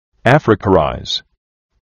AfricaRice.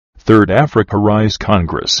 Third AfricaRice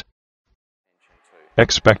Congress.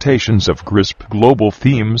 Expectations of GRiSP Global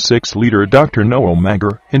Theme 6 Leader Dr. Noel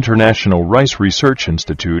Magor, International Rice Research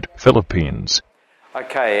Institute, Philippines.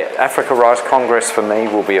 Okay, AfricaRice Congress for me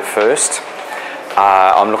will be a first.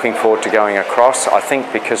 I'm looking forward to going across. I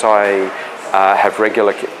think because I have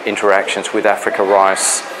regular interactions with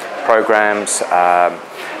AfricaRice programs,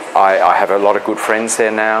 I have a lot of good friends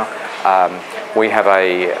there now. We have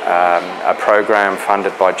a program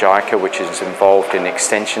funded by JICA which is involved in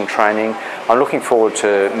extension training. I'm looking forward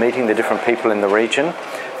to meeting the different people in the region,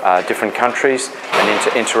 different countries,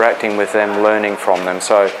 and interacting with them, learning from them.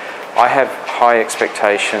 So I have high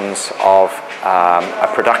expectations of a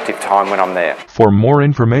productive time when I'm there. For more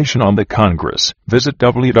information on the Congress, visit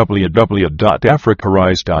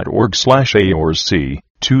www.africarice.org/AORC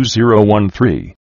 2013.